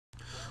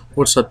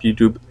What's up,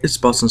 YouTube? It's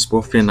Boston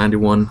Sport Fan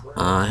 91.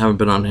 I haven't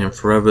been on here in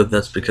forever.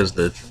 That's because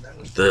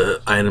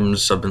the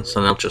items I've been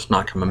sending out just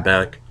not coming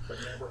back.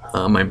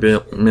 My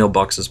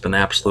mailbox has been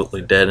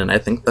absolutely dead, and I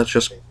think that's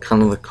just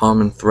kind of the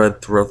common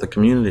thread throughout the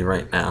community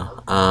right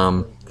now.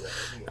 I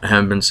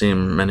haven't been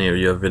seeing many of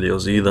your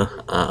videos either.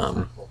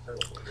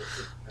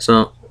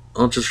 So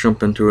I'll just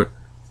jump into it.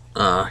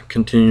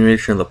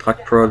 Continuation of the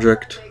Puck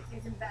Project.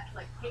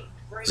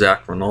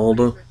 Zach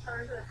Ronaldo.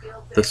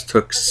 This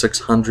took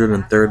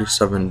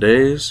 637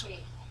 days.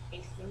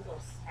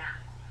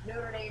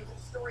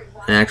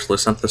 I actually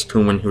sent this to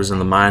him when he was in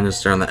the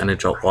minors during the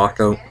NHL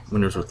lockout,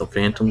 when he was with the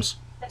Phantoms.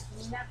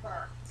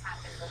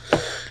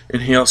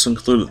 And he also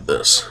included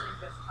this.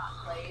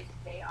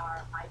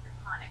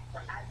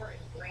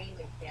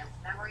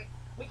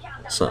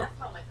 So,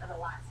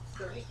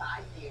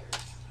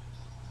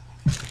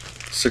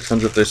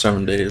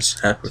 637 days.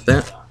 Happy with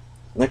that.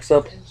 Next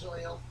up,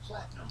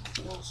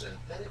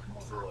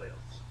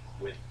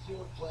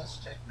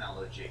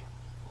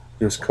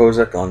 here's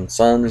Kozak on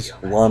Suns,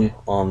 Lund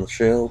on the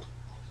Shield,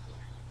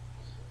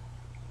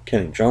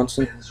 Kenny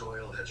Johnson.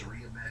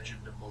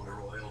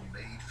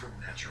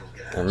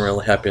 I'm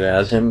really happy to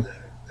add him.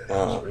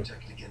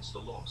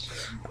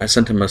 I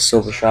sent him a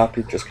silver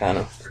Sharpie, just kind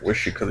of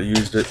wish he could have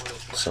used it.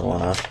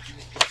 So,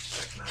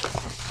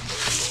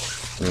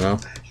 you know.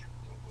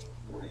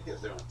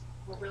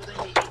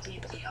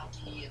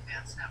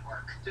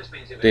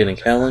 Dating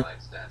Kelly,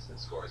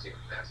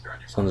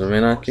 Sons of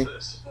Anarchy.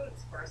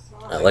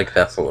 I like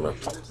that photo.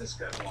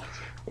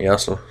 He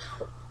also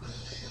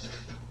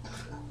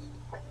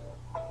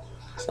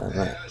signed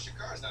that.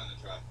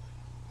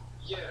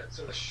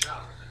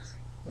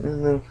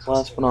 And then,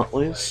 last but not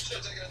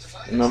least,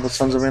 another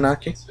Sons of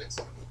Anarchy.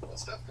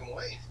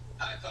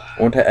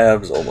 Went to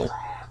abs only.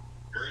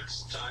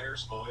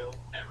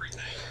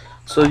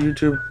 So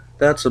YouTube,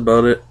 that's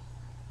about it.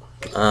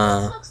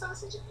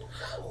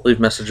 Leave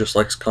messages,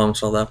 likes,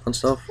 comments, all that fun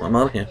stuff. I'm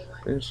out of here.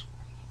 Peace.